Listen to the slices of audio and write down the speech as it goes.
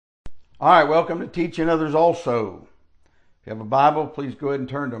All right, welcome to Teaching Others Also. If you have a Bible, please go ahead and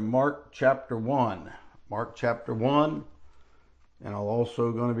turn to Mark chapter 1. Mark chapter 1, and I'm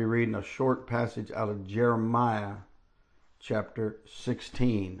also going to be reading a short passage out of Jeremiah chapter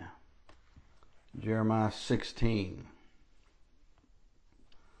 16. Jeremiah 16.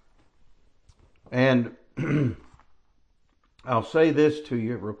 And I'll say this to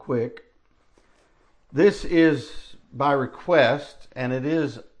you real quick. This is by request, and it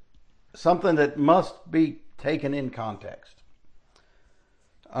is something that must be taken in context.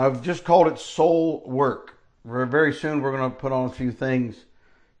 I've just called it soul work. Very soon we're going to put on a few things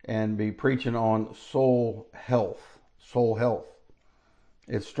and be preaching on soul health. Soul health.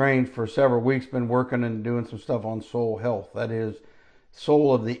 It's strange, for several weeks been working and doing some stuff on soul health. That is,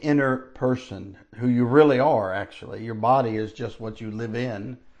 soul of the inner person, who you really are actually. Your body is just what you live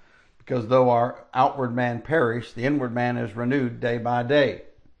in, because though our outward man perish, the inward man is renewed day by day.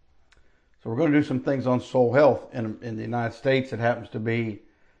 So we're going to do some things on soul health. In the United States, it happens to be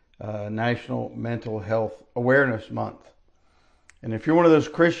National Mental Health Awareness Month. And if you're one of those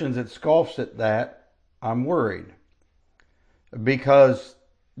Christians that scoffs at that, I'm worried. Because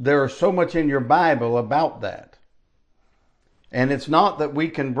there is so much in your Bible about that. And it's not that we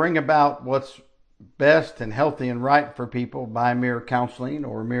can bring about what's best and healthy and right for people by mere counseling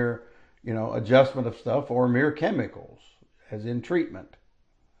or mere, adjustment of stuff or mere chemicals, as in treatment.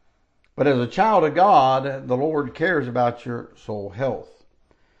 But as a child of God, the Lord cares about your soul health.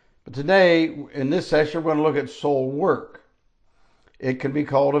 But today, in this session, we're going to look at soul work. It can be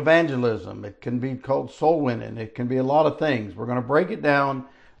called evangelism. It can be called soul winning. It can be a lot of things. We're going to break it down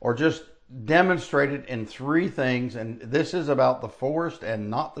or just demonstrate it in three things. And this is about the forest and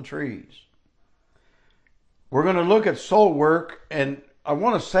not the trees. We're going to look at soul work. And I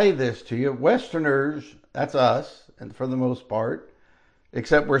want to say this to you. Westerners, that's us, and for the most part,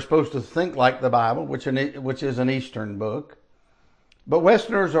 except we're supposed to think like the Bible, which is an Eastern book. But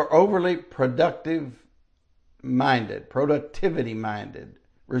Westerners are overly productivity minded,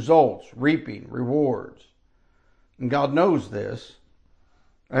 results, reaping, rewards. And God knows this.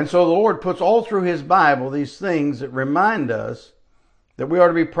 And so the Lord puts all through His Bible these things that remind us that we are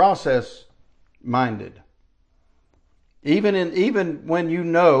to be process minded. Even when you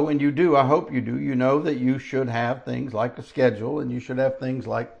know, and you do, I hope you do, you know that you should have things like a schedule, and you should have things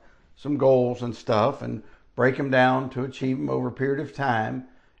like some goals and stuff, and break them down to achieve them over a period of time.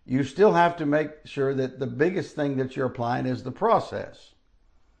 You still have to make sure that the biggest thing that you're applying is the process.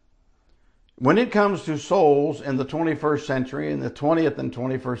 When it comes to souls in the 21st century and the 20th and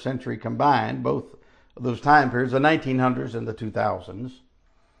 21st century combined, both of those time periods, the 1900s and the 2000s,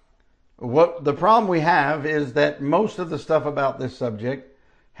 what the problem we have is that most of the stuff about this subject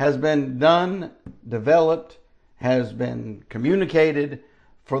has been done, developed, has been communicated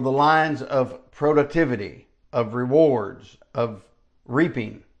for the lines of productivity, of rewards, of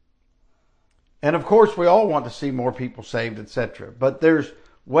reaping. And of course, we all want to see more people saved, etc. But there's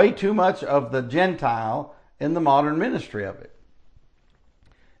way too much of the Gentile in the modern ministry of it.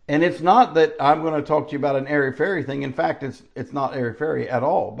 And it's not that I'm going to talk to you about an airy-fairy thing. In fact, it's not airy-fairy at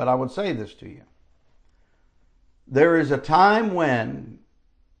all. But I would say this to you. There is a time when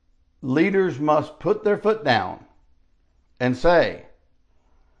leaders must put their foot down and say,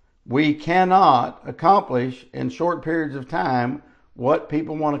 we cannot accomplish in short periods of time what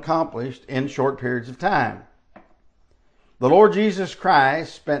people want accomplished in short periods of time. The Lord Jesus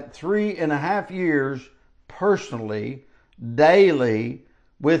Christ spent 3.5 years personally, daily,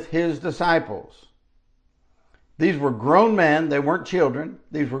 with His disciples. These were grown men. They weren't children.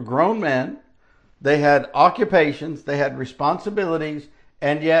 These were grown men. They had occupations. They had responsibilities.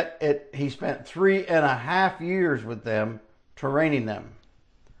 And yet He spent 3.5 years with them, training them.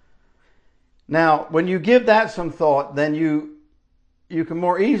 Now, when you give that some thought, then you can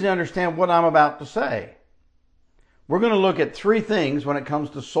more easily understand what I'm about to say. We're going to look at three things when it comes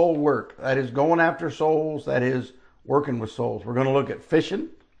to soul work. That is going after souls. That is working with souls. We're going to look at fishing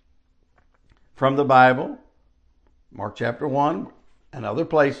from the Bible, Mark chapter 1 and other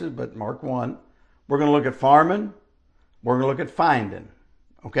places, but Mark 1. We're going to look at farming. We're going to look at finding.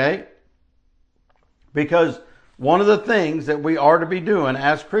 Okay? Because one of the things that we are to be doing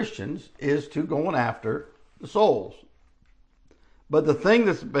as Christians is to going after the souls. But the thing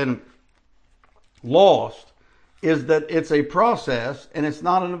that's been lost is that it's a process and it's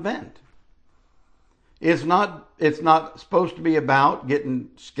not an event. It's not supposed to be about getting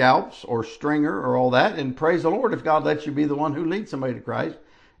scalps or stringer or all that. And praise the Lord if God lets you be the one who leads somebody to Christ.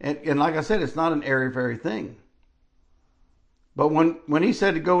 And like I said, it's not an airy-fairy thing. But when He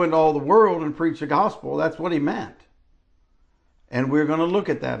said to go into all the world and preach the gospel, that's what He meant. And we're going to look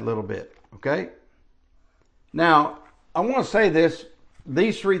at that a little bit, okay? Now, I want to say this.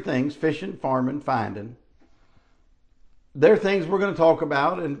 These three things, fishing, farming, finding, they're things we're going to talk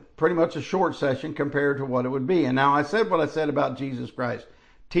about in pretty much a short session compared to what it would be. And now I said what I said about Jesus Christ,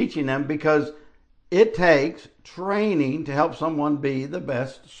 teaching them, because it takes training to help someone be the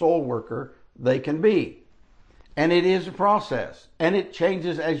best soul worker they can be. And it is a process. And it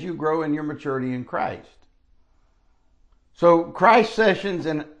changes as you grow in your maturity in Christ. So Christ sessions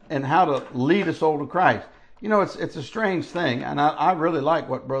and how to lead a soul to Christ. You know, it's a strange thing. And I really like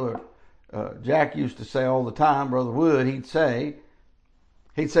what Brother Jack used to say all the time. Brother Wood, he'd say,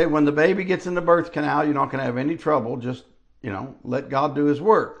 when the baby gets in the birth canal, you're not going to have any trouble. Just, let God do his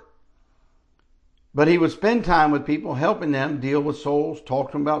work. But he would spend time with people, helping them deal with souls, talk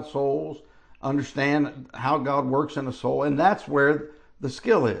to them about souls, understand how God works in a soul. And that's where the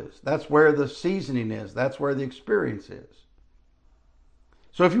skill is. That's where the seasoning is. That's where the experience is.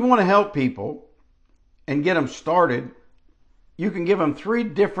 So if you want to help people and get them started, you can give them three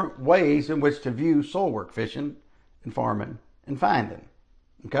different ways in which to view soul work: fishing and farming and finding.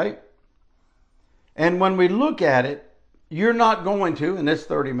 Okay? And when we look at it, you're not going to, in this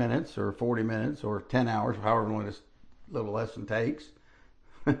 30 minutes or 40 minutes or 10 hours, however long this little lesson takes,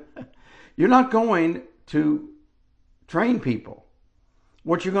 you're not going to train people.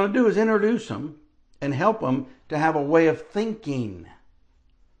 What you're going to do is introduce them and help them to have a way of thinking.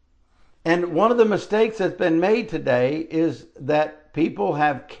 And one of the mistakes that's been made today is that people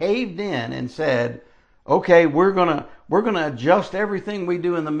have caved in and said, okay, we're gonna adjust everything we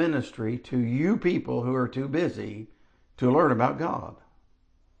do in the ministry to you people who are too busy to learn about God.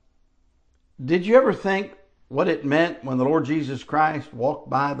 Did you ever think what it meant when the Lord Jesus Christ walked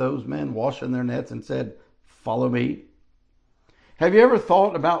by those men washing their nets and said, follow me? Have you ever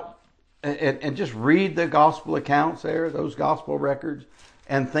thought about, and just read the gospel accounts there, those gospel records,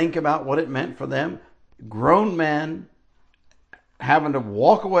 and think about what it meant for them? Grown men having to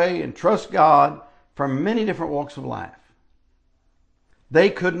walk away and trust God from many different walks of life. They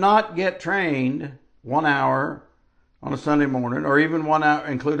could not get trained 1 hour on a Sunday morning, or even 1 hour,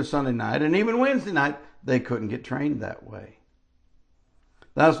 include a Sunday night, and even Wednesday night, they couldn't get trained that way.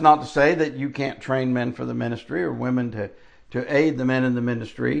 That's not to say that you can't train men for the ministry or women to aid the men in the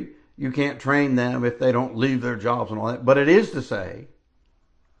ministry. You can't train them if they don't leave their jobs and all that. But it is to say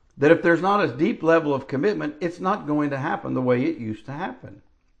that if there's not a deep level of commitment, it's not going to happen the way it used to happen.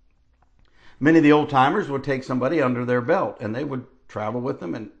 Many of the old timers would take somebody under their belt and they would travel with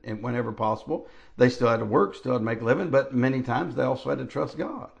them, and whenever possible. They still had to work, still had to make a living, but many times they also had to trust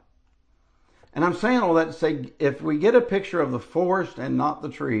God. And I'm saying all that to say, if we get a picture of the forest and not the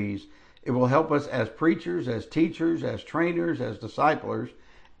trees, it will help us as preachers, as teachers, as trainers, as disciplers,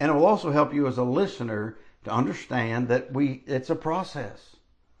 and it will also help you as a listener to understand that it's a process.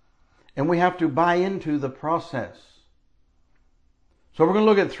 And we have to buy into the process. So we're going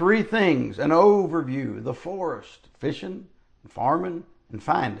to look at three things: an overview, the forest, fishing, farming, and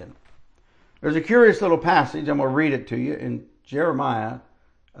finding. There's a curious little passage. I'm going to read it to you in Jeremiah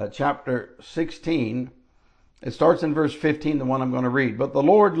chapter 16. It starts in verse 15, the one I'm going to read. But the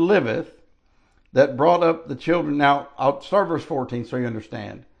Lord liveth that brought up the children. Now, I'll start verse 14 so you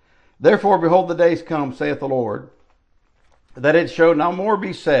understand. Therefore, behold, the days come, saith the Lord, that it shall no more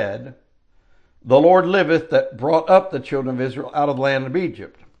be said, the Lord liveth that brought up the children of Israel out of the land of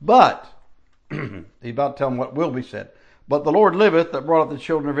Egypt. But, he's about to tell them what will be said. But the Lord liveth that brought up the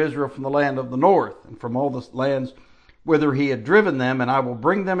children of Israel from the land of the north, and from all the lands whither he had driven them, and I will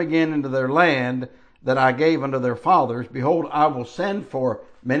bring them again into their land that I gave unto their fathers. Behold, I will send for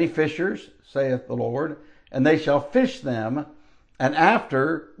many fishers, saith the Lord, and they shall fish them. And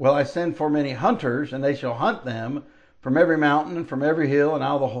after will I send for many hunters, and they shall hunt them from every mountain and from every hill and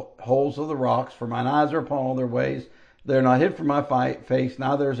out of the holes of the rocks. For mine eyes are upon all their ways. They are not hid from my face,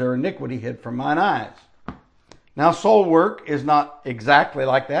 neither is their iniquity hid from mine eyes. Now, soul work is not exactly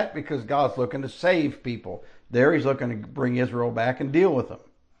like that, because God's looking to save people. There he's looking to bring Israel back and deal with them.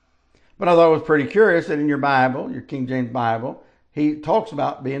 But I thought it was pretty curious that in your Bible, your King James Bible, he talks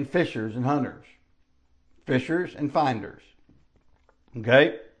about being fishers and hunters. Fishers and finders.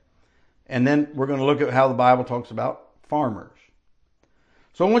 Okay? And then we're going to look at how the Bible talks about farmers.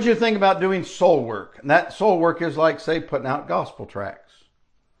 So I want you to think about doing soul work. And that soul work is like, say, putting out gospel tracts.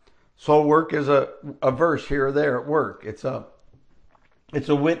 Soul work is a verse here or there at work. It's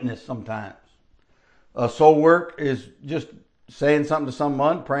a witness sometimes. Soul work is just saying something to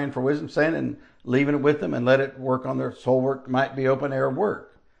someone, praying for wisdom, saying and leaving it with them and let it work on their soul work. Might be open air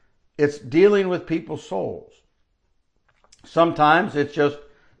work. It's dealing with people's souls. Sometimes it's just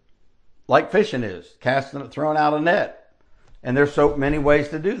like fishing is, throwing out a net. And there's so many ways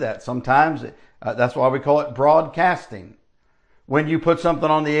to do that. Sometimes that's why we call it broadcasting. When you put something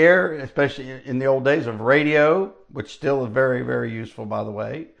on the air, especially in the old days of radio, which still is very, very useful, by the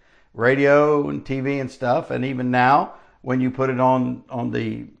way, radio and TV and stuff, and even now, when you put it on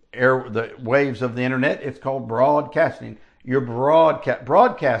the air, the waves of the internet, it's called broadcasting.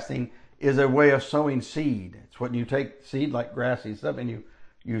 Broadcasting is a way of sowing seed. It's when you take seed like grassy stuff and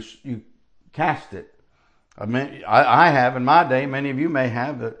you cast it. I have in my day, many of you may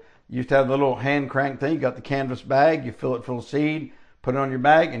have, that you used to have the little hand crank thing. You got the canvas bag, you fill it full of seed, put it on your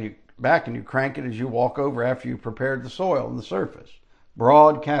bag, and you crank it as you walk over after you prepared the soil and the surface.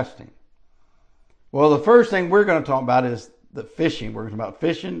 Broadcasting. Well, the first thing we're going to talk about is the fishing. We're going to talk about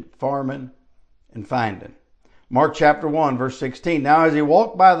fishing, farming, and finding. Mark chapter 1, verse 16. Now as he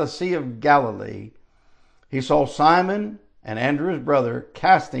walked by the Sea of Galilee, he saw Simon and Andrew his brother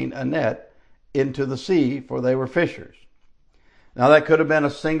casting a net into the sea, for they were fishers. Now that could have been a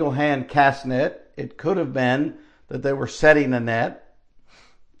single hand cast net. It could have been that they were setting a net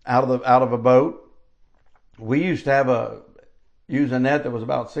out of a boat. We used to use a net that was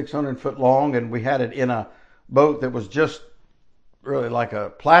about 600 foot long, and we had it in a boat that was just really like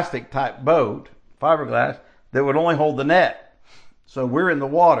a plastic type boat, fiberglass, that would only hold the net. So we're in the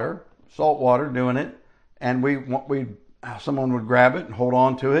water, salt water, doing it, and someone would grab it and hold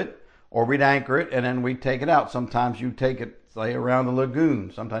on to it, or we'd anchor it, and then we'd take it out. Sometimes you take it, say, around the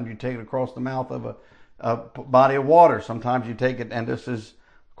lagoon. Sometimes you take it across the mouth of a body of water. Sometimes you take it, and this is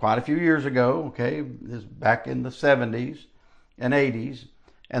quite a few years ago, okay, this is back in the 70s and 80s.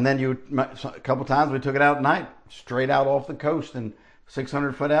 And then a couple times we took it out at night, straight out off the coast, and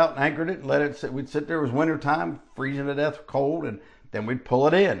 600 foot out, and anchored it, and let it sit. We'd sit there, it was winter time, freezing to death, cold, and then we'd pull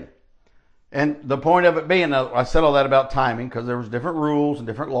it in. And the point of it being, I said all that about timing because there was different rules and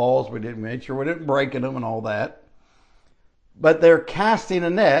different laws. We made sure we didn't break them and all that. But they're casting a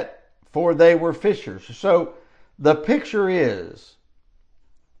net, for they were fishers. So the picture is,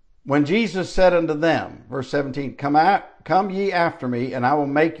 when Jesus said unto them, verse 17, Come ye after me, and I will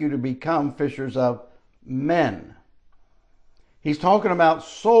make you to become fishers of men. He's talking about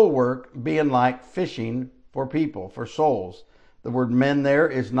soul work being like fishing for people, for souls. The word men there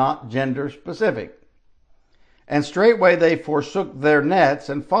is not gender specific. And straightway they forsook their nets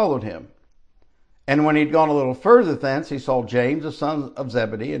and followed him. And when he'd gone a little further thence, he saw James, the son of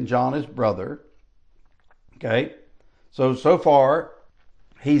Zebedee, and John, his brother. Okay, so far,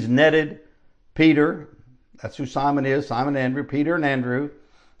 he's netted Peter. That's who Simon is, Simon and Andrew, Peter and Andrew.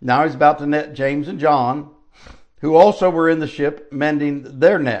 Now he's about to net James and John, who also were in the ship mending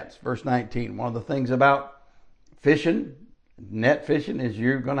their nets. Verse 19, one of the things about fishing, net fishing, is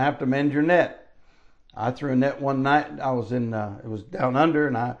you're going to have to mend your net. I threw a net one night. It was down under,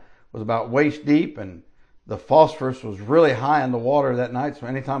 and I was about waist deep, and the phosphorus was really high in the water that night, so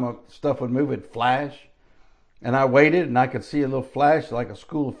anytime stuff would move, it'd flash. And I waited, and I could see a little flash like a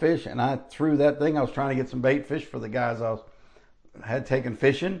school of fish, and I threw that thing. I was trying to get some bait fish for the guys I had taken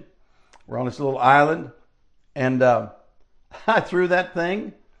fishing. We're on this little island, and I threw that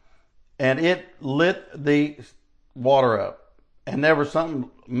thing, and it lit the water up. And there was something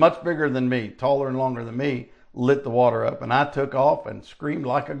much bigger than me, taller and longer than me, lit the water up. And I took off and screamed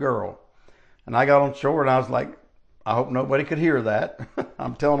like a girl. And I got on shore, and I was like, I hope nobody could hear that.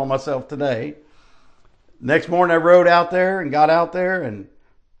 I'm telling on myself today. Next morning I rode out there and got out there and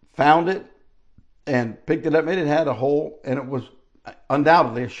found it and picked it up. It had a hole, and it was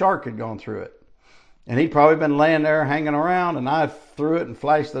undoubtedly a shark had gone through it. And he'd probably been laying there hanging around, and I threw it and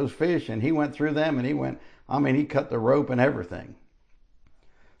flashed those fish, and he went through them, and he cut the rope and everything.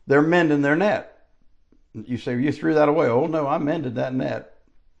 They're mending their net. You say, you threw that away. Oh, no, I mended that net.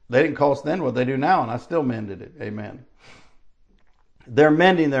 They didn't cost then what they do now, and I still mended it. Amen. They're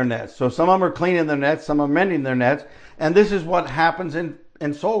mending their nets. So some of them are cleaning their nets, some are mending their nets, and this is what happens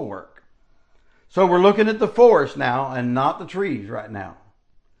in soul work. So we're looking at the forest now and not the trees right now.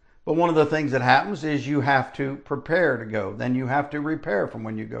 But one of the things that happens is you have to prepare to go. Then you have to repair from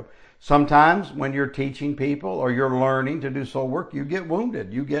when you go. Sometimes when you're teaching people or you're learning to do soul work, you get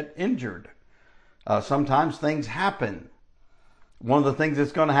wounded, you get injured. Sometimes things happen. One of the things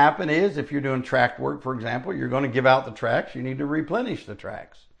that's going to happen is if you're doing tract work, for example, you're going to give out the tracts. You need to replenish the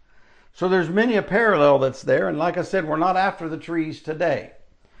tracts. So there's many a parallel that's there. And like I said, we're not after the trees today.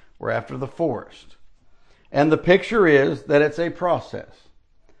 We're after the forest. And the picture is that it's a process.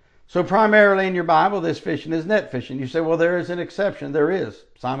 So primarily in your Bible, this fishing is net fishing. You say, well, there is an exception. There is.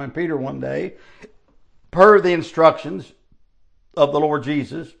 Simon Peter one day, per the instructions of the Lord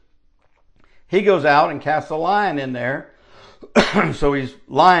Jesus, he goes out and casts a line in there So he's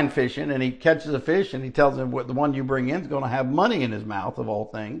line fishing, and he catches a fish, and he tells him what the one you bring in is going to have money in his mouth, of all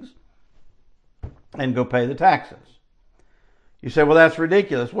things, and go pay the taxes. You say, well, that's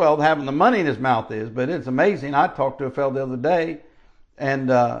ridiculous. Well, having the money in his mouth is, but it's amazing. I talked to a fellow the other day, and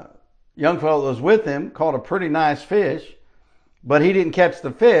young fellow that was with him caught a pretty nice fish, but he didn't catch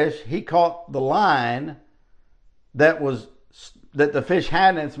the fish. He caught the line that the fish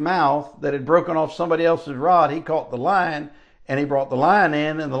had in its mouth that had broken off somebody else's rod. He caught the line, and he brought the line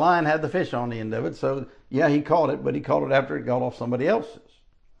in, and the line had the fish on the end of it. So, yeah, he caught it, but he caught it after it got off somebody else's.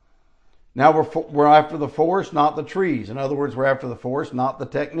 Now we're after the forest, not the trees. In other words, we're after the forest, not the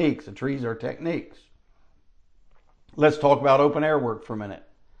techniques. The trees are techniques. Let's talk about open air work for a minute.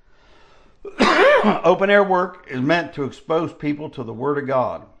 Open air work is meant to expose people to the Word of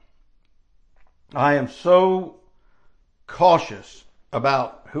God. I am so cautious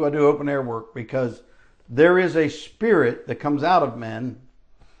about who I do open air work because there is a spirit that comes out of men.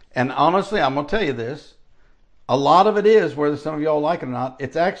 And honestly, I'm going to tell you this. A lot of it is, whether some of y'all like it or not,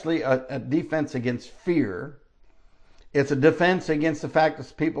 it's actually a defense against fear. It's a defense against the fact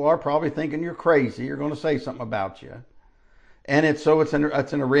that people are probably thinking you're crazy. You're going to say something about you. And it's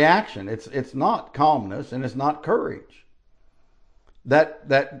in a reaction. It's not calmness, and it's not courage.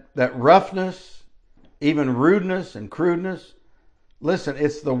 That roughness, even rudeness and crudeness. Listen,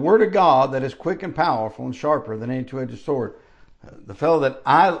 it's the Word of God that is quick and powerful and sharper than any two-edged sword. The fellow that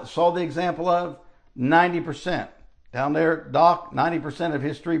I saw the example of, 90%. Down there, Doc, 90% of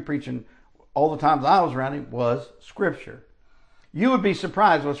his street preaching all the times I was around him was Scripture. You would be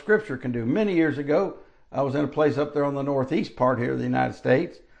surprised what Scripture can do. Many years ago, I was in a place up there on the northeast part here of the United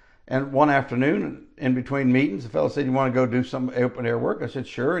States, and one afternoon, in between meetings, the fellow said, "You want to go do some open air work?" I said,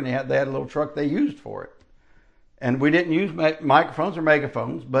 "Sure," and they had a little truck they used for it. And we didn't use microphones or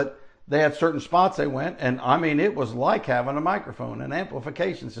megaphones, but they had certain spots they went, and I mean, it was like having a microphone, an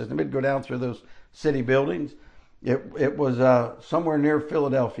amplification system. It'd go down through those city buildings. It was somewhere near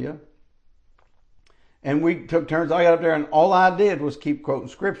Philadelphia. And we took turns. I got up there, and all I did was keep quoting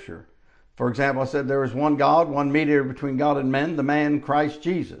Scripture. For example, I said there is one God, one mediator between God and men, the man Christ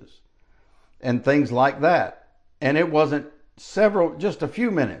Jesus, and things like that. And it wasn't just a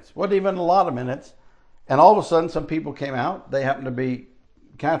few minutes, wasn't even a lot of minutes. And all of a sudden, some people came out. They happened to be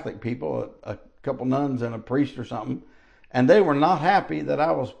Catholic people, a couple nuns and a priest or something. And they were not happy that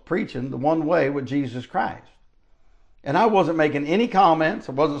I was preaching the one way with Jesus Christ. And I wasn't making any comments.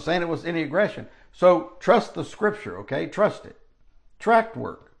 I wasn't saying it was any aggression. So trust the Scripture, okay? Trust it. Tract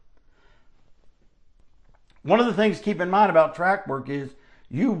work. One of the things to keep in mind about tract work is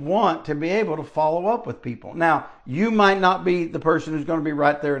you want to be able to follow up with people. Now, you might not be the person who's going to be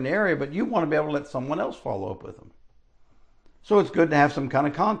right there in the area, but you want to be able to let someone else follow up with them. So it's good to have some kind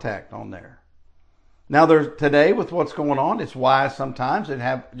of contact on there. Now, today with what's going on, it's wise sometimes to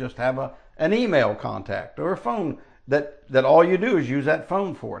have an email contact or a phone that all you do is use that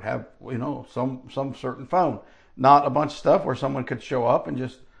phone for it. Have some certain phone, not a bunch of stuff where someone could show up and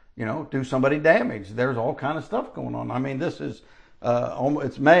just do somebody damage. There's all kind of stuff going on. I mean, this is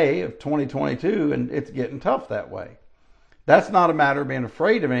it's May of 2022, and it's getting tough that way. That's not a matter of being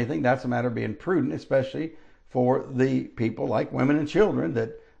afraid of anything. That's a matter of being prudent, especially for the people like women and children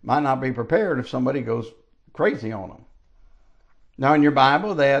that might not be prepared if somebody goes crazy on them. Now, in your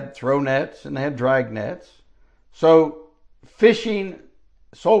Bible, they had throw nets and they had drag nets. So fishing,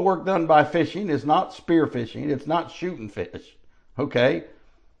 soul work done by fishing is not spear fishing. It's not shooting fish. Okay?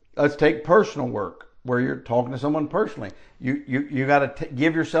 Let's take personal work where you're talking to someone personally. You got to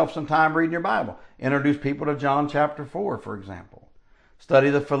give yourself some time reading your Bible. Introduce people to John chapter 4, for example. Study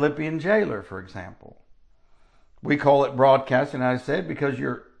the Philippian jailer, for example. We call it broadcasting, I said, because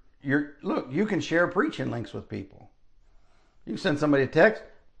you can share preaching links with people. You can send somebody a text,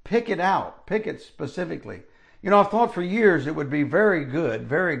 pick it out, pick it specifically. I've thought for years it would be very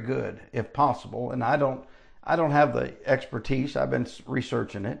good, if possible, and I don't have the expertise. I've been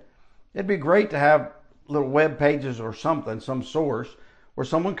researching it. It'd be great to have little web pages or something, some source where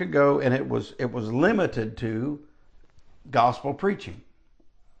someone could go and it was limited to gospel preaching.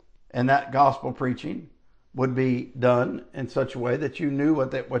 And that gospel preaching would be done in such a way that you knew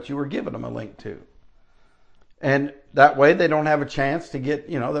what you were giving them a link to. And that way they don't have a chance to get,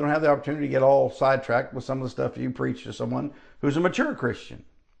 they don't have the opportunity to get all sidetracked with some of the stuff you preach to someone who's a mature Christian.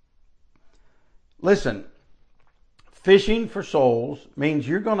 Listen, fishing for souls means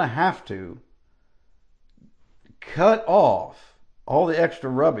you're going to have to cut off all the extra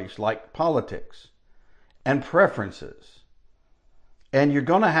rubbish like politics and preferences. And you're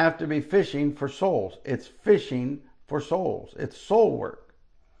going to have to be fishing for souls. It's fishing for souls. It's soul work.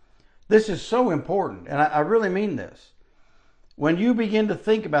 This is so important, and I really mean this. when you begin to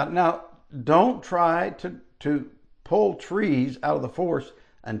think about it, now, don't try to pull trees out of the forest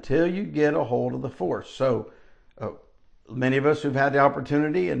until you get a hold of the forest. So many of us who've had the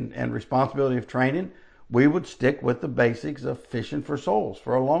opportunity and responsibility of training, we would stick with the basics of fishing for souls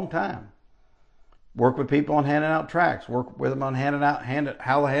for a long time. Work with people on handing out tracts. Work with them on how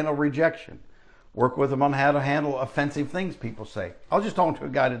to handle rejection. Work with them on how to handle offensive things people say. I was just talking to a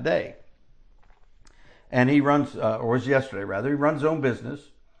guy today, and he runs, or it was yesterday rather, he runs his own business,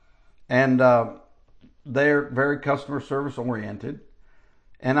 and they're very customer service oriented.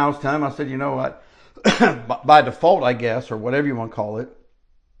 And I was telling him, I said, you know what, by default, I guess, or whatever you want to call it,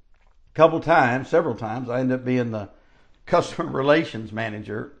 several times, I ended up being the customer relations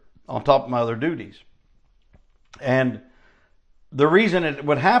manager on top of my other duties. And the reason it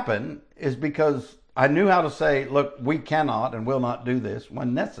would happen is because I knew how to say, look, we cannot and will not do this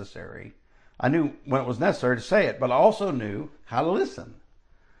when necessary. I knew when it was necessary to say it, but I also knew how to listen.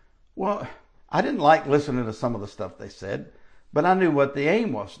 Well, I didn't like listening to some of the stuff they said, but I knew what the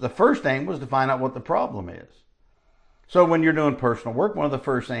aim was. The first aim was to find out what the problem is. So when you're doing personal work, one of the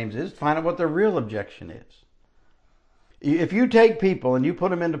first aims is to find out what their real objection is. If you take people and you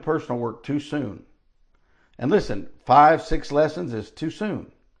put them into personal work too soon, and listen, 5, 6 lessons is too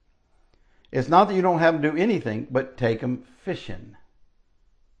soon. It's not that you don't have them do anything, but take them fishing,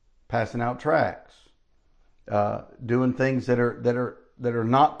 passing out tracts, doing things that are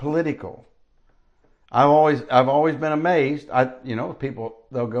not political. I've always been amazed. People,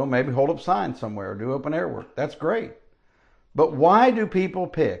 they'll go maybe hold up signs somewhere or do open air work. That's great. But why do people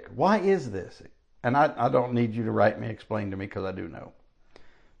pick? Why is this? And I don't need you to write me, explain to me, because I do know.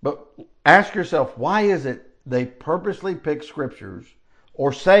 But ask yourself, why is it they purposely pick scriptures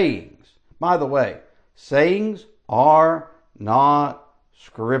or sayings? By the way, sayings are not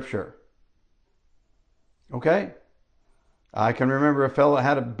scripture. Okay? I can remember a fellow that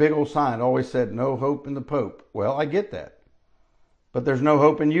had a big old sign, always said, no hope in the Pope. Well, I get that. But there's no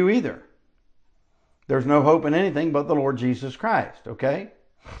hope in you either. There's no hope in anything but the Lord Jesus Christ, okay?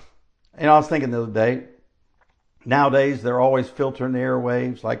 And I was thinking the other day, nowadays they're always filtering the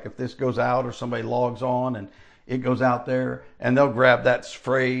airwaves, like if this goes out or somebody logs on and it goes out there, and they'll grab that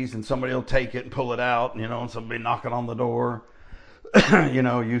phrase and somebody will take it and pull it out, and somebody knocking on the door.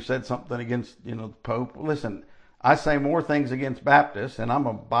 You said something against, the Pope. Listen, I say more things against Baptists, and I'm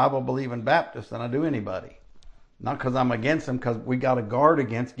a Bible-believing Baptist, than I do anybody. Not because I'm against them, because we got to guard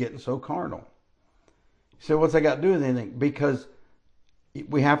against getting so carnal. So what's that got to do with anything? Because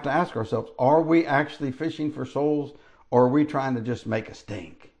we have to ask ourselves, are we actually fishing for souls, or are we trying to just make a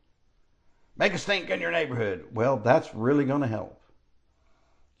stink? Make a stink in your neighborhood. Well, that's really going to help.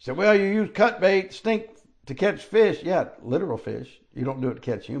 You say, well, you use cut bait, stink to catch fish. Yeah, literal fish. You don't do it to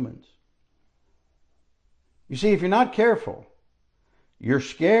catch humans. You see, if you're not careful, you're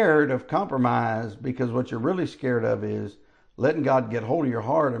scared of compromise, because what you're really scared of is letting God get hold of your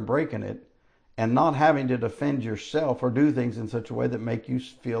heart and breaking it, and not having to defend yourself or do things in such a way that make you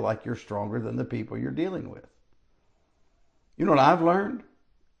feel like you're stronger than the people you're dealing with. You know what I've learned?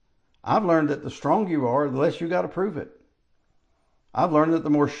 I've learned that the stronger you are, the less you got to prove it. I've learned that the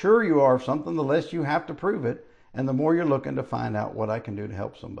more sure you are of something, the less you have to prove it, and the more you're looking to find out what I can do to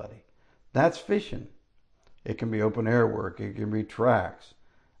help somebody. That's fishing. It can be open air work. It can be tracts.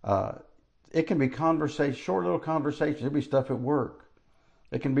 It can be conversation, short little conversations. It'll be stuff at work.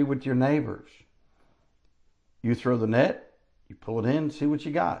 It can be with your neighbors. You throw the net, you pull it in, see what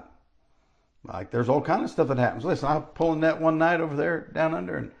you got. Like, there's all kind of stuff that happens. Listen, I pulled a net one night over there down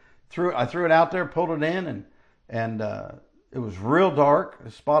under, and I threw it out there, pulled it in, and it was real dark,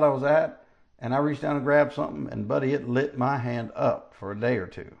 the spot I was at, and I reached down and grabbed something, and buddy, it lit my hand up for a day or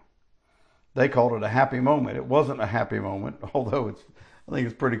two. They called it a happy moment. It wasn't a happy moment, although I think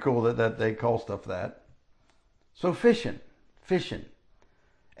it's pretty cool that they call stuff that. So fishing.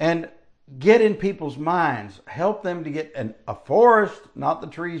 And get in people's minds. Help them to get a forest, not the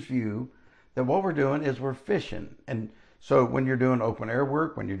trees view, that what we're doing is we're fishing. And so when you're doing open air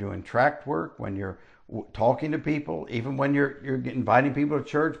work, when you're doing tract work, when you're talking to people, even when you're inviting people to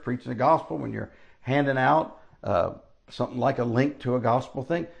church, preaching the gospel, when you're handing out something like a link to a gospel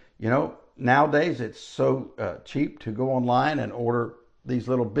thing, nowadays it's so cheap to go online and order these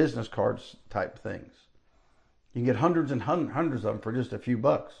little business cards type things. You can get hundreds and hundreds of them for just a few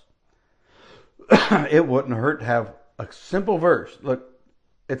bucks. It wouldn't hurt to have a simple verse. Look,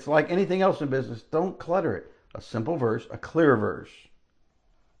 it's like anything else in business. Don't clutter it. A simple verse, a clear verse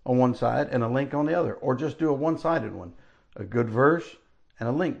on one side and a link on the other. Or just do a one-sided one. A good verse and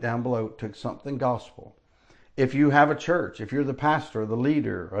a link down below to something gospel. If you have a church, if you're the pastor, the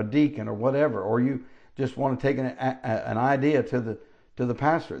leader, a deacon, or whatever, or you just want to take an idea to the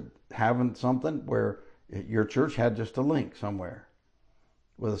pastor, having something where your church had just a link somewhere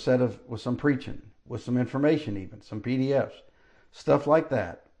with some preaching, with some information, even some PDFs, stuff like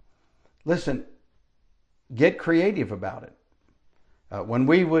that. Listen, get creative about it. When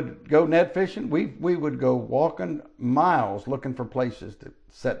we would go net fishing, we would go walking miles looking for places to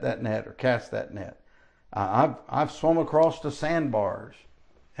set that net or cast that net. I've swum across the sandbars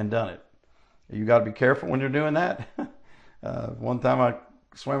and done it. You got to be careful when you're doing that. One time I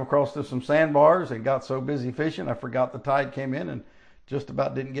swam across to some sandbars and got so busy fishing I forgot the tide came in and just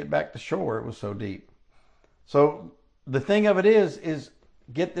about didn't get back to shore. It was so deep. So the thing of it is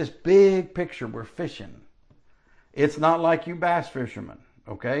get this big picture. We're fishing. It's not like you bass fishermen,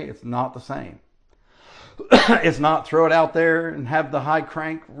 okay? It's not the same. It's not throw it out there and have the high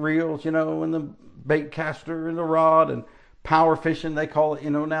crank reels, and the bait caster and the rod and power fishing, they call it,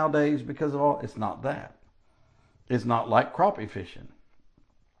 nowadays because of all. It's not that. It's not like crappie fishing.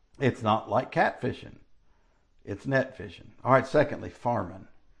 It's not like cat fishing. It's net fishing. All right, secondly, farming.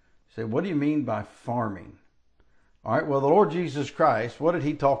 You say, what do you mean by farming? All right, well, the Lord Jesus Christ, what did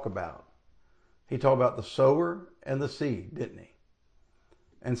he talk about? He talked about the sower and the seed, didn't he?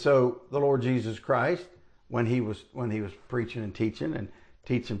 And so the Lord Jesus Christ, when he was preaching and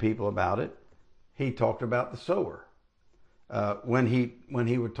teaching people about it, he talked about the sower. When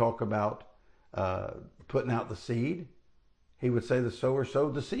he would talk about putting out the seed, he would say the sower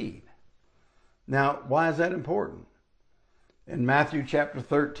sowed the seed. Now, why is that important? In Matthew chapter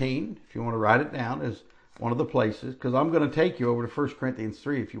 13, if you want to write it down, is one of the places, because I'm going to take you over to 1 Corinthians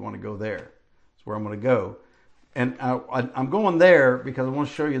 3 if you want to go there. That's where I'm going to go. And I'm going there because I want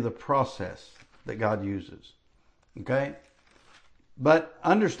to show you the process that God uses. Okay? But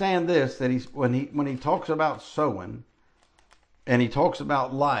understand this, that when he talks about sowing and he talks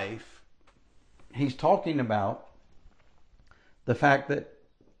about life, he's talking about the fact that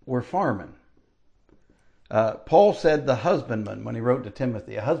we're farming. Paul said the husbandman when he wrote to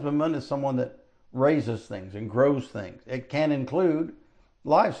Timothy. A husbandman is someone that raises things and grows things. It can include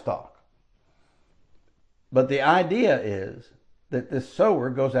livestock. But the idea is that this sower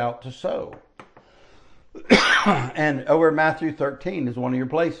goes out to sow. And over Matthew 13 is one of your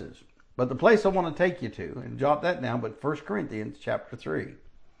places. But the place I want to take you to, and jot that down, but 1 Corinthians chapter 3.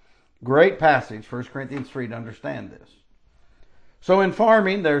 Great passage, 1 Corinthians 3, to understand this. So in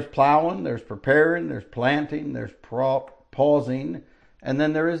farming, there's plowing, there's preparing, there's planting, there's pausing, and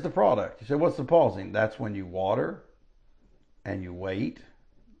then there is the product. You say, what's the pausing? That's when you water, and you wait,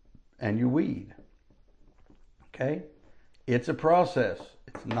 and you weed. Okay? It's a process.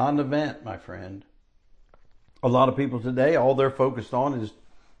 It's not an event, my friend. A lot of people today, all they're focused on is,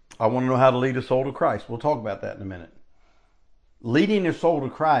 I want to know how to lead a soul to Christ. We'll talk about that in a minute. Leading a soul to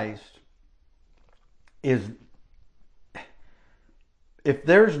Christ is, if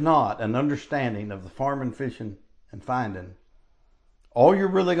there's not an understanding of the farming, fishing, and finding, all you're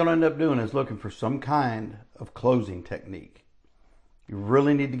really going to end up doing is looking for some kind of closing technique. You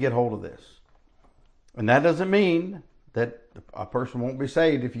really need to get hold of this. And that doesn't mean that a person won't be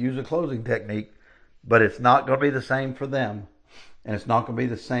saved if you use a closing technique, but it's not going to be the same for them, and it's not going to be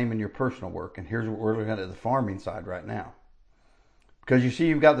the same in your personal work. And here's what we're looking at the farming side right now. Because you see,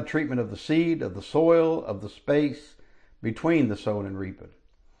 you've got the treatment of the seed, of the soil, of the space between the sowing and reaping.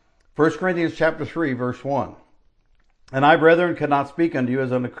 1 Corinthians chapter 3, verse 1. And I, brethren, could not speak unto you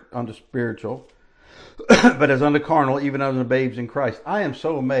as unto spiritual, but as unto carnal, even unto babes in Christ. I am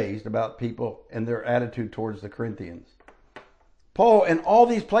so amazed about people and their attitude towards the Corinthians. Paul, in all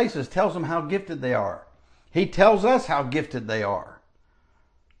these places, tells them how gifted they are. He tells us how gifted they are.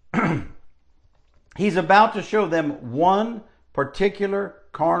 He's about to show them one particular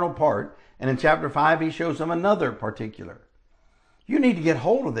carnal part, and in chapter 5, he shows them another particular. You need to get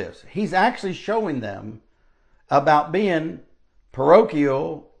hold of this. He's actually showing them about being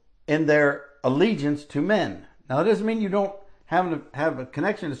parochial in their allegiance to men. Now, that doesn't mean you don't have a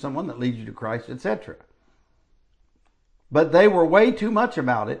connection to someone that leads you to Christ, etc. But they were way too much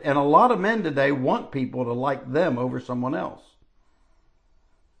about it, and a lot of men today want people to like them over someone else.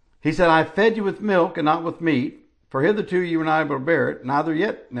 He said, I fed you with milk and not with meat, for hitherto you were not able to bear it, neither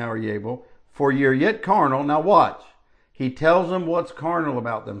yet now are ye able, for ye are yet carnal. Now watch. He tells them what's carnal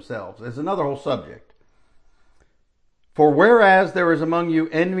about themselves. It's another whole subject. For whereas there is among you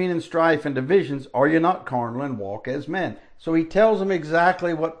envy and strife and divisions, are you not carnal and walk as men? So he tells them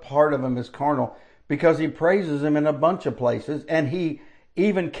exactly what part of them is carnal, because he praises them in a bunch of places, and he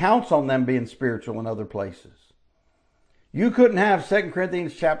even counts on them being spiritual in other places. You couldn't have 2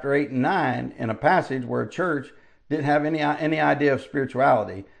 Corinthians chapter 8 and 9 in a passage where a church didn't have any idea of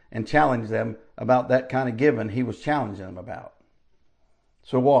spirituality, and challenge them about that kind of giving he was challenging them about.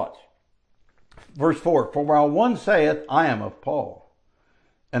 So watch. Verse 4, for while one saith, I am of Paul,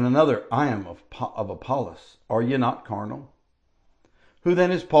 and another, I am of Apollos, are ye not carnal? Who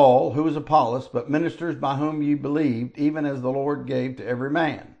then is Paul? Who is Apollos? But ministers by whom ye believed, even as the Lord gave to every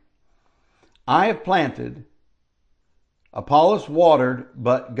man. I have planted, Apollos watered,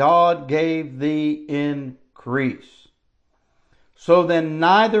 but God gave the increase. So then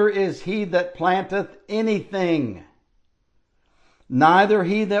neither is he that planteth anything, neither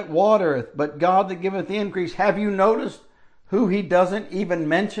he that watereth, but God that giveth the increase. Have you noticed who he doesn't even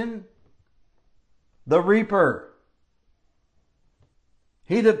mention? The reaper.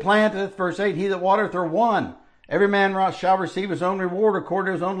 He that planteth, verse 8, he that watereth are one. Every man shall receive his own reward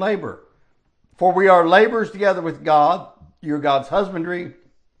according to his own labor. For we are laborers together with God. You're God's husbandry.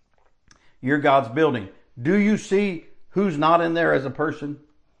 You're God's building. Do you see who's not in there as a person?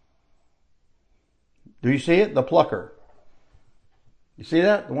 Do you see it? The plucker. You see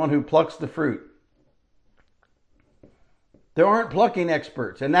that? The one who plucks the fruit. There aren't plucking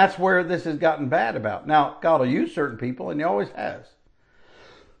experts, and that's where this has gotten bad about. Now, God will use certain people, and he always has.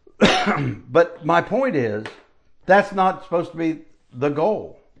 But my point is, that's not supposed to be the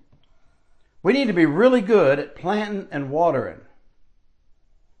goal. We need to be really good at planting and watering.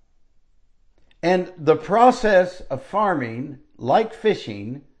 And the process of farming, like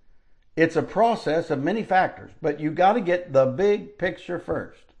fishing, it's a process of many factors, but you got to get the big picture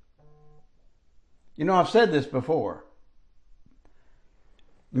first. You know, I've said this before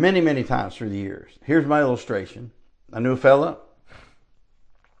many times through the years. Here's my illustration. I knew a fella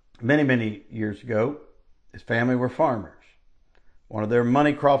many years ago. His family were farmers. One of their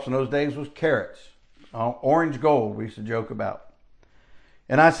money crops in those days was carrots. Orange gold, we used to joke about.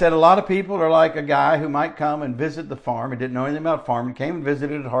 And I said, a lot of people are like a guy who might come and visit the farm. He didn't know anything about farming. He came and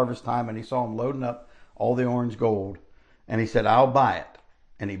visited at harvest time, and he saw him loading up all the orange gold. And he said, I'll buy it.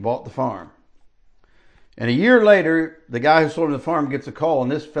 And he bought the farm. And a year later, the guy who sold him the farm gets a call, and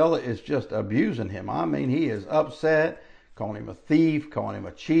this fella is just abusing him. I mean, he is upset, calling him a thief, calling him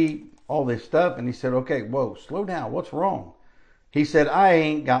a cheat, all this stuff. And he said, okay, whoa, slow down. What's wrong? He said, I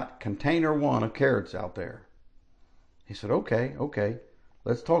ain't got container one of carrots out there. He said, okay,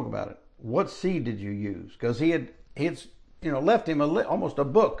 let's talk about it. What seed did you use? Because he had left him almost a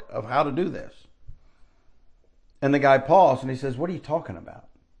book of how to do this. And the guy paused and he says, what are you talking about?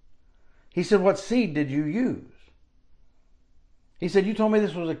 He said, what seed did you use? He said, you told me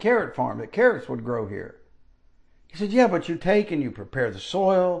this was a carrot farm, that carrots would grow here. He said, yeah, but you take and you prepare the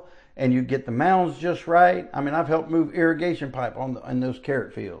soil and you get the mounds just right. I mean, I've helped move irrigation pipe in those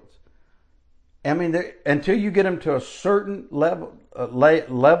carrot fields. I mean, until you get them to a certain level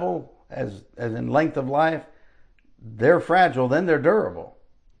as in length of life, they're fragile, then they're durable.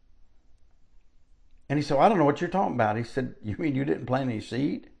 And he said, well, I don't know what you're talking about. He said, you mean you didn't plant any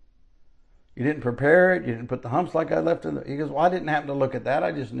seed? You didn't prepare it? You didn't put the humps like I left in the... He goes, well, I didn't happen to look at that.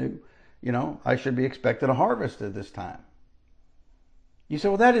 I just knew, I should be expecting a harvest at this time. You say,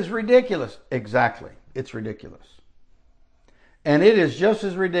 well, that is ridiculous. Exactly. It's ridiculous. And it is just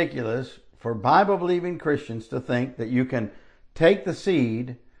as ridiculous for Bible-believing Christians to think that you can take the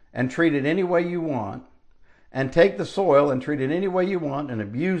seed and treat it any way you want, and take the soil and treat it any way you want, and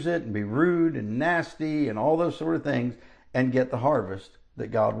abuse it and be rude and nasty and all those sort of things, and get the harvest that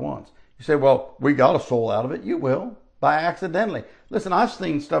God wants. You say, well, we got a soul out of it. You will, by accidentally. Listen, I've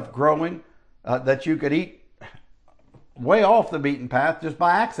seen stuff growing that you could eat way off the beaten path just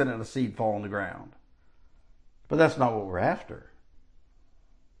by accident, a seed fall on the ground. But that's not what we're after.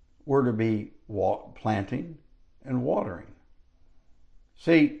 We're to be planting and watering.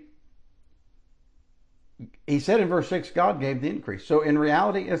 See, he said in verse 6, God gave the increase. So in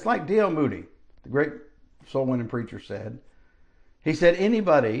reality, it's like D.L. Moody, the great soul-winning preacher, said. He said,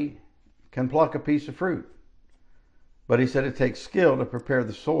 anybody can pluck a piece of fruit. But he said it takes skill to prepare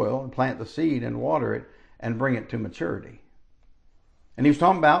the soil and plant the seed and water it and bring it to maturity. And he was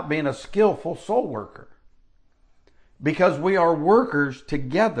talking about being a skillful soul worker. Because we are workers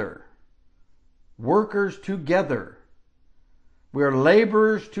together. Workers together. We are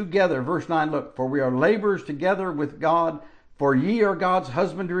laborers together. Verse 9, look. For we are laborers together with God. For ye are God's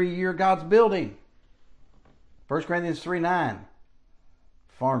husbandry, ye are God's building. 1 Corinthians 3:9.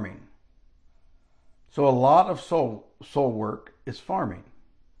 Farming. So a lot of soul work is farming.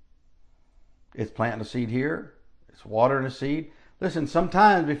 It's planting a seed here. It's watering a seed. Listen,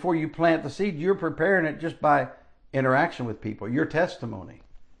 sometimes before you plant the seed, you're preparing it just by interaction with people, your testimony.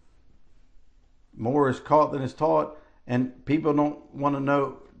 More is caught than is taught, and people don't want to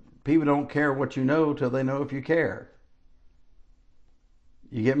know, people don't care what you know till they know if you care.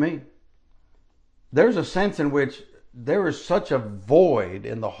 You get me? There's a sense in which there is such a void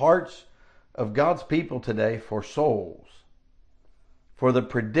in the hearts of God's people today for souls, for the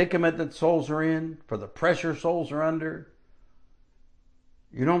predicament that souls are in, for the pressure souls are under.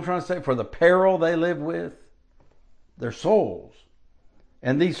 You know what I'm trying to say? For the peril they live with. They're souls.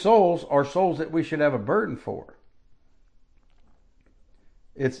 And these souls are souls that we should have a burden for.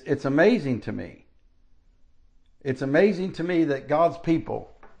 It's amazing to me. It's amazing to me that God's people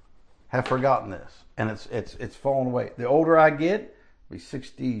have forgotten this. And it's fallen away. The older I get, I'll be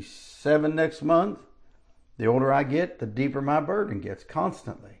 67 next month. The older I get, the deeper my burden gets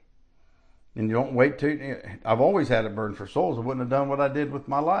constantly. And you don't wait to... I've always had a burden for souls. I wouldn't have done what I did with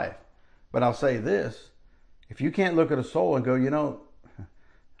my life. But I'll say this. If you can't look at a soul and go, you know,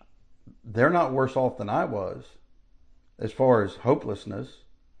 they're not worse off than I was as far as hopelessness.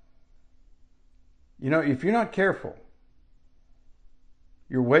 You know, if you're not careful,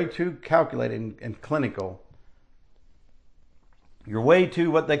 you're way too calculating and clinical. You're way too,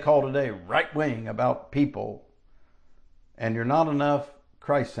 what they call today, right-wing about people. And you're not enough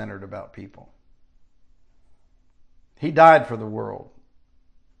Christ-centered about people. He died for the world.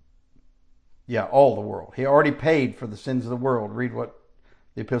 Yeah, all the world. He already paid for the sins of the world. Read what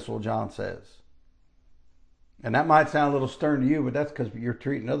the Epistle of John says. And that might sound a little stern to you, but that's because you're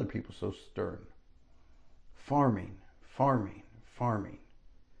treating other people so stern. Farming. Plowing,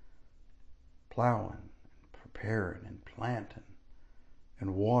 preparing, and planting,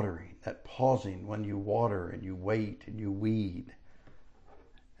 and watering. That pausing when you water and you wait and you weed.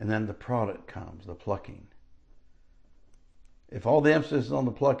 And then the product comes, the plucking. If all the emphasis is on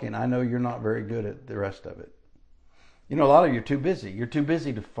the plucking, I know you're not very good at the rest of it. You know, a lot of you are too busy. You're too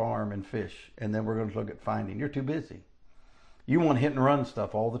busy to farm and fish. And then we're going to look at finding. You're too busy. You want hit and run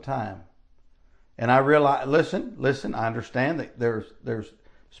stuff all the time. And I realize, listen, I understand that there's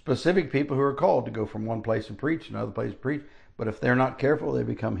specific people who are called to go from one place and preach to another place and preach. But if they're not careful, they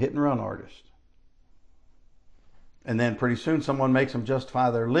become hit and run artists. And then pretty soon someone makes them justify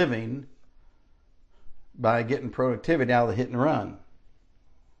their living by getting productivity out of the hit and run.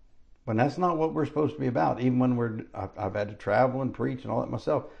 But that's not what we're supposed to be about. Even when I've had to travel and preach and all that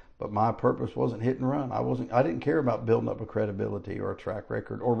myself. But my purpose wasn't hit and run. I didn't care about building up a credibility or a track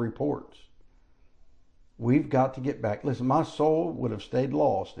record or reports. We've got to get back. Listen, my soul would have stayed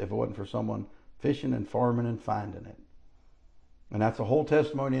lost if it wasn't for someone fishing and farming and finding it. And that's a whole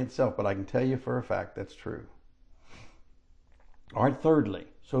testimony in itself, but I can tell you for a fact that's true. All right, thirdly,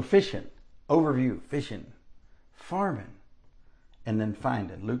 so fishing, overview, fishing, farming, and then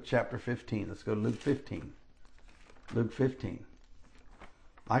finding. Luke chapter 15. Let's go to Luke 15. Luke 15.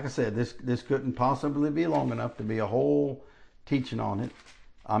 Like I said, this couldn't possibly be long enough to be a whole teaching on it.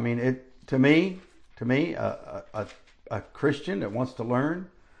 I mean, to me, a Christian that wants to learn,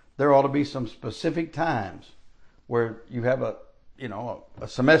 there ought to be some specific times where you have a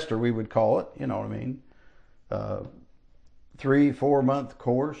semester, we would call it, you know what I mean? 3-4 month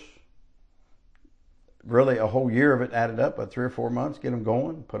course. Really a whole year of it added up, but 3 or 4 months, get them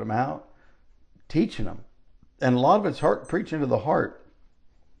going, put them out, teaching them. And a lot of it's preaching to the heart.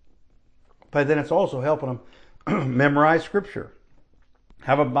 But then it's also helping them memorize Scripture.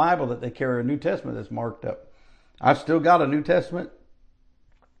 Have a Bible that they carry, a New Testament that's marked up. I've still got a New Testament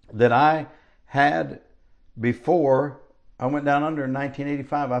that I had before I went down under in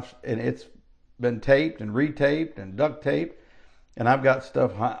 1985. And it's been taped and retaped and duct taped. And I've got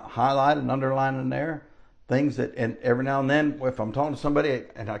stuff highlighted and underlined in there. Things that, and every now and then, if I'm talking to somebody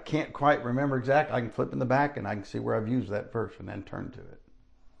and I can't quite remember exactly, I can flip in the back and I can see where I've used that verse and then turn to it.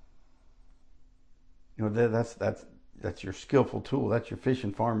 You know, that's your skillful tool. That's your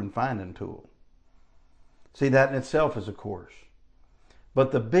fishing, farming, finding tool. See, that in itself is a course.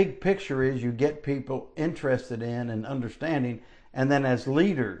 But the big picture is you get people interested in and understanding, and then as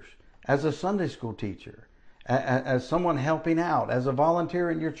leaders, as a Sunday school teacher, as someone helping out, as a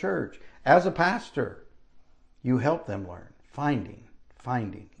volunteer in your church, as a pastor, you help them learn.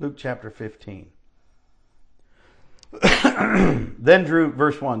 Finding. Luke chapter 15.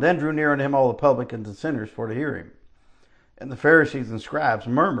 Verse 1, then drew near unto him all the publicans and sinners for to hear him. And the Pharisees and scribes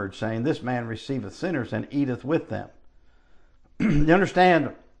murmured, saying, this man receiveth sinners and eateth with them. You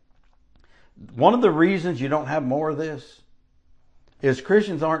understand, one of the reasons you don't have more of this is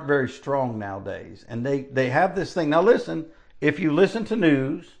Christians aren't very strong nowadays. And they have this thing. Now listen, if you listen to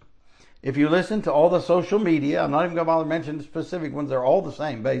news, if you listen to all the social media, I'm not even going to bother mentioning the specific ones, they're all the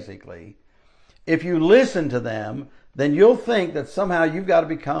same basically. If you listen to them, then you'll think that somehow you've got to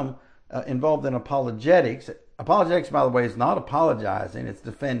become involved in apologetics. Apologetics, by the way, is not apologizing, it's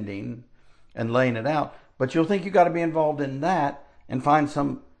defending and laying it out. But you'll think you've got to be involved in that and find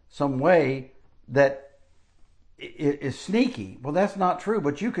some way that is sneaky. Well, that's not true,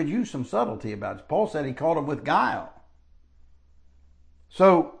 but you could use some subtlety about it. Paul said he caught him with guile.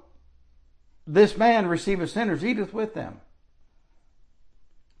 So this man receiveth sinners, eateth with them.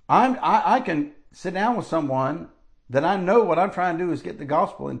 I can sit down with someone that I know what I'm trying to do is get the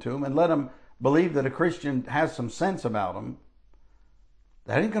gospel into them and let them believe that a Christian has some sense about them.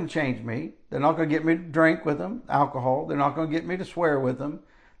 That ain't going to change me. They're not going to get me to drink with them, alcohol. They're not going to get me to swear with them.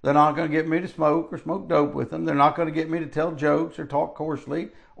 They're not going to get me to smoke or smoke dope with them. They're not going to get me to tell jokes or talk coarsely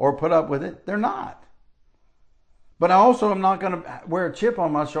or put up with it. They're not. But I also am not going to wear a chip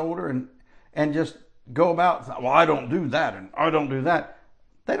on my shoulder and just go about, well, I don't do that and I don't do that.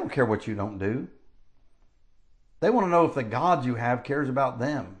 They don't care what you don't do. They want to know if the God you have cares about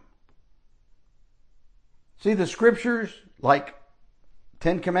them. See, the scriptures, like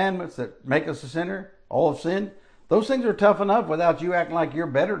 10 commandments that make us a sinner, all have sinned, those things are tough enough without you acting like you're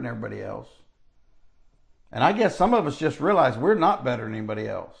better than everybody else. And I guess some of us just realize we're not better than anybody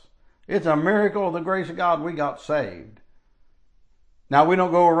else. It's a miracle of the grace of God we got saved. Now, we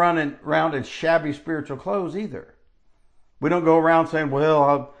don't go around in shabby spiritual clothes either. We don't go around saying,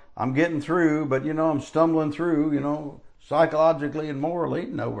 well, I'm getting through, but, I'm stumbling through, psychologically and morally.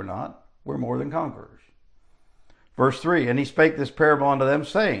 No, we're not. We're more than conquerors. Verse 3, and he spake this parable unto them,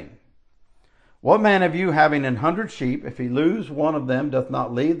 saying, what man of you having 100 sheep, if he lose one of them, doth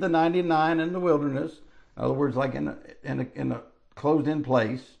not leave the 99 in the wilderness? In other words, like in a closed-in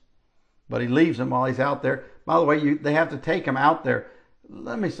place, but he leaves them while he's out there. By the way, they have to take him out there.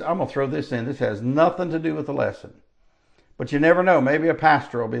 I'm going to throw this in. This has nothing to do with the lesson. But you never know. Maybe a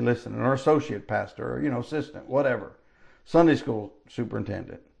pastor will be listening, or associate pastor, or, assistant, whatever. Sunday school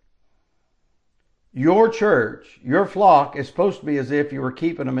superintendent. Your church, your flock is supposed to be as if you were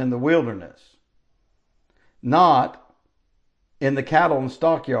keeping them in the wilderness. Not in the cattle and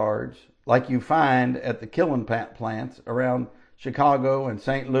stockyards like you find at the killing plants around Chicago and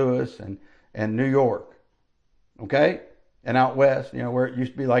St. Louis and New York. Okay? And out west, where it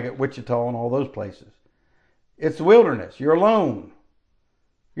used to be like at Wichita and all those places. It's the wilderness. You're alone.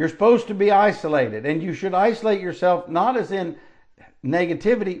 You're supposed to be isolated. And you should isolate yourself not as in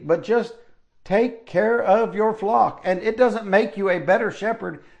negativity, but just take care of your flock. And it doesn't make you a better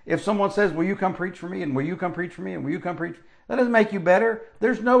shepherd if someone says, will you come preach for me? And will you come preach for me? And will you come preach? That doesn't make you better.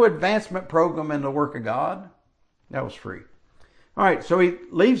 There's no advancement program in the work of God. That was free. All right, so he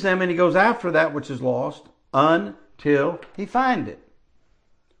leaves them and he goes after that which is lost until he find it.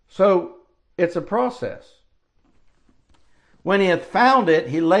 So it's a process. When he hath found it,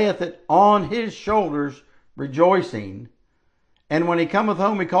 he layeth it on his shoulders, rejoicing. And when he cometh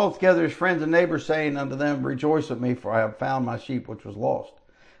home, he calleth together his friends and neighbors, saying unto them, rejoice with me, for I have found my sheep which was lost.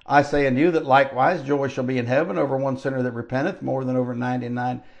 I say unto you that likewise joy shall be in heaven over one sinner that repenteth, more than over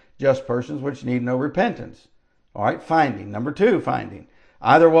 99 just persons which need no repentance. All right, finding. Number 2, finding.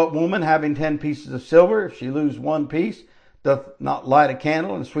 Either what woman having 10 pieces of silver, if she lose one piece, doth not light a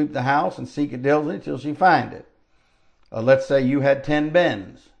candle and sweep the house and seek it diligently till she find it. Let's say you had 10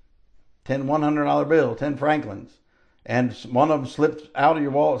 bens, 10 $100 bills, 10 Franklins, and one of them slipped out of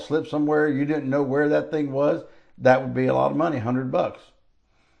your wallet, slipped somewhere, you didn't know where that thing was. That would be a lot of money, $100.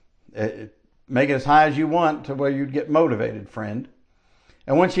 Make it as high as you want to where you'd get motivated, friend.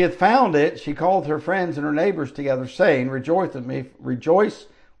 And when she had found it, she called her friends and her neighbors together, saying, rejoice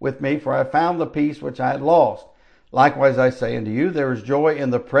with me, for I have found the piece which I had lost. Likewise I say unto you, there is joy in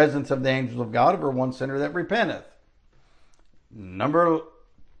the presence of the angels of God over one sinner that repenteth. Number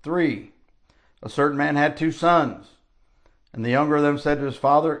 3, a certain man had 2 sons. And the younger of them said to his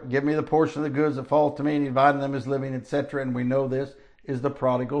father, give me the portion of the goods that fall to me, and he divided them his living, etc. And we know this is the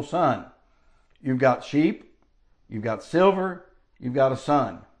prodigal son. You've got sheep, you've got silver, you've got a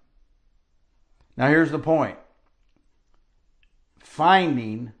son. Now here's the point.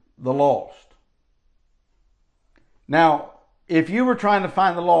 Finding the lost. Now, if you were trying to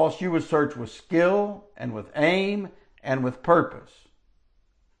find the lost, you would search with skill and with aim and with purpose.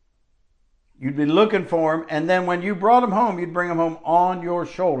 You'd be looking for them, and then when you brought them home, you'd bring them home on your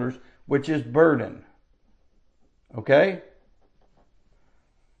shoulders, which is burden. Okay?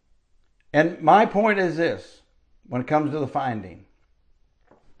 And my point is this, when it comes to the finding.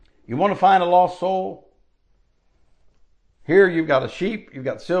 You want to find a lost soul? Here you've got a sheep, you've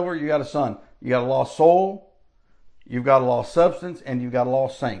got silver, you've got a son. You got a lost soul, you've got a lost substance, and you've got a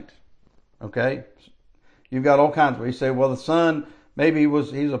lost saint. Okay? You've got all kinds of ways. You say, well, the son, maybe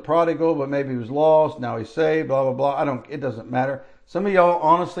he's a prodigal, but maybe he was lost, now he's saved, blah, blah, blah. It doesn't matter. Some of y'all,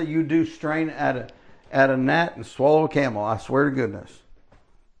 honestly, you do strain at a gnat and swallow a camel. I swear to goodness.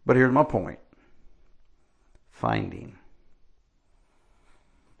 But here's my point. Finding.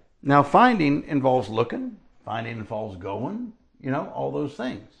 Now, finding involves looking. Finding involves going. All those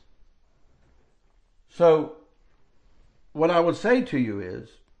things. So, what I would say to you is,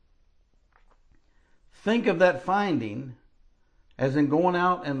 think of that finding as in going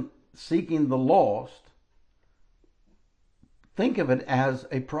out and seeking the lost. Think of it as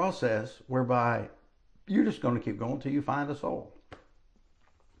a process whereby you're just going to keep going until you find a soul.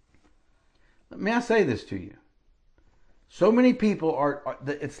 May I say this to you? So many people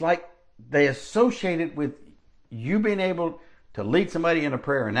it's like they associate it with you being able to lead somebody in a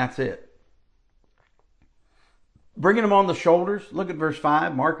prayer, and that's it. Bringing them on the shoulders. Look at verse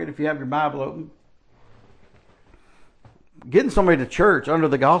 5. Mark it if you have your Bible open. Getting somebody to church under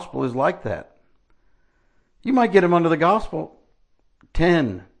the gospel is like that. You might get them under the gospel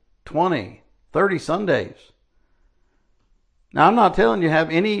 10, 20, 30 Sundays. Now, I'm not telling you have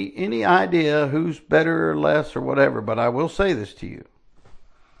any idea who's better or less or whatever, but I will say this to you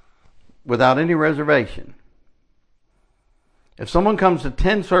without any reservation. If someone comes to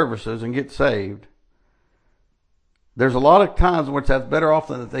 10 services and gets saved, there's a lot of times in which that's better off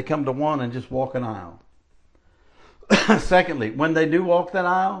than if they come to one and just walk an aisle. Secondly, when they do walk that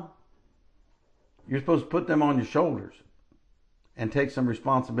aisle, you're supposed to put them on your shoulders and take some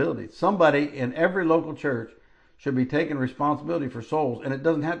responsibility. Somebody in every local church should be taking responsibility for souls, and it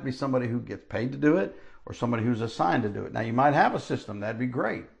doesn't have to be somebody who gets paid to do it or somebody who's assigned to do it. Now, you might have a system, that'd be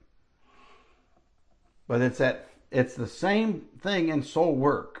great. But it's the same thing in soul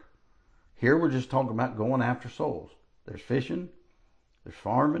work. Here we're just talking about going after souls. There's fishing, there's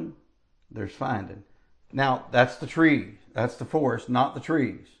farming, there's finding. Now, that's the trees. That's the forest, not the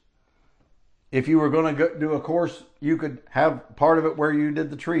trees. If you were going to do a course, you could have part of it where you did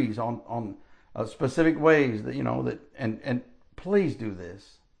the trees on specific ways that, and please do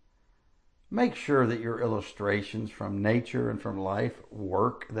this. Make sure that your illustrations from nature and from life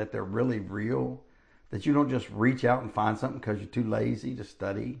work, that they're really real, that you don't just reach out and find something because you're too lazy to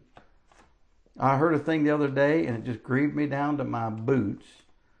study. I heard a thing the other day and it just grieved me down to my boots.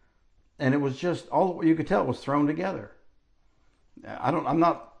 And it was just, all you could tell was thrown together. I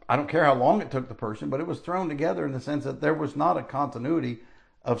don't care how long it took the person, but it was thrown together in the sense that there was not a continuity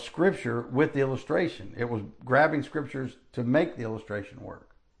of scripture with the illustration. It was grabbing scriptures to make the illustration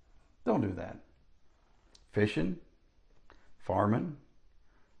work. Don't do that. Fishing, farming,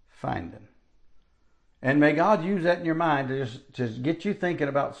 finding. And may God use that in your mind to just get you thinking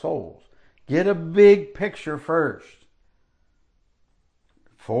about souls. Get a big picture first.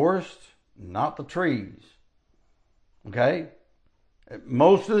 Forest, not the trees. Okay?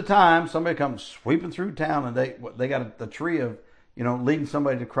 Most of the time, somebody comes sweeping through town and they got the tree of, leading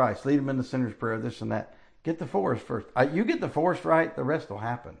somebody to Christ, lead them in the sinner's prayer, this and that. Get the forest first. You get the forest right, the rest will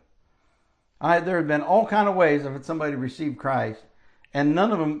happen. There have been all kind of ways of somebody received Christ, and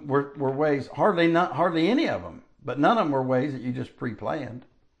none of them were ways, hardly any of them, but none of them were ways that you just pre-planned.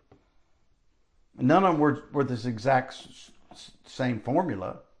 None of them were this exact same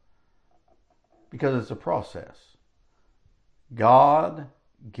formula, because it's a process. God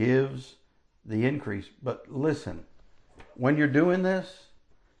gives the increase. But listen, when you're doing this,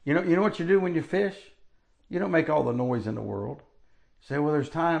 you know what you do when you fish? You don't make all the noise in the world. You say, well, there's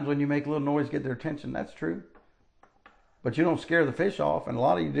times when you make a little noise, get their attention. That's true. But you don't scare the fish off, and a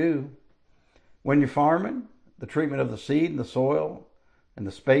lot of you do. When you're farming, the treatment of the seed and the soil and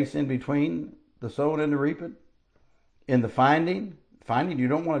the space in between the sowing and the reaping. In the finding, you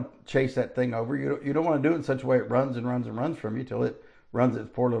don't want to chase that thing over. You don't want to do it in such a way it runs and runs and runs from you till it runs its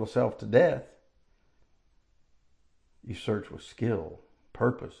poor little self to death. You search with skill,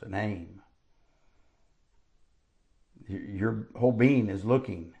 purpose, and aim. Your whole being is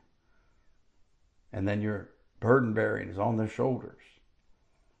looking. And then your burden bearing is on their shoulders.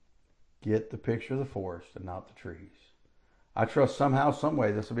 Get the picture of the forest and not the trees. I trust somehow, some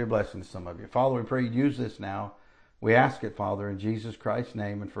way, this will be a blessing to some of you. Father, we pray you use this now. We ask it, Father, in Jesus Christ's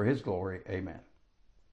name and for his glory. Amen.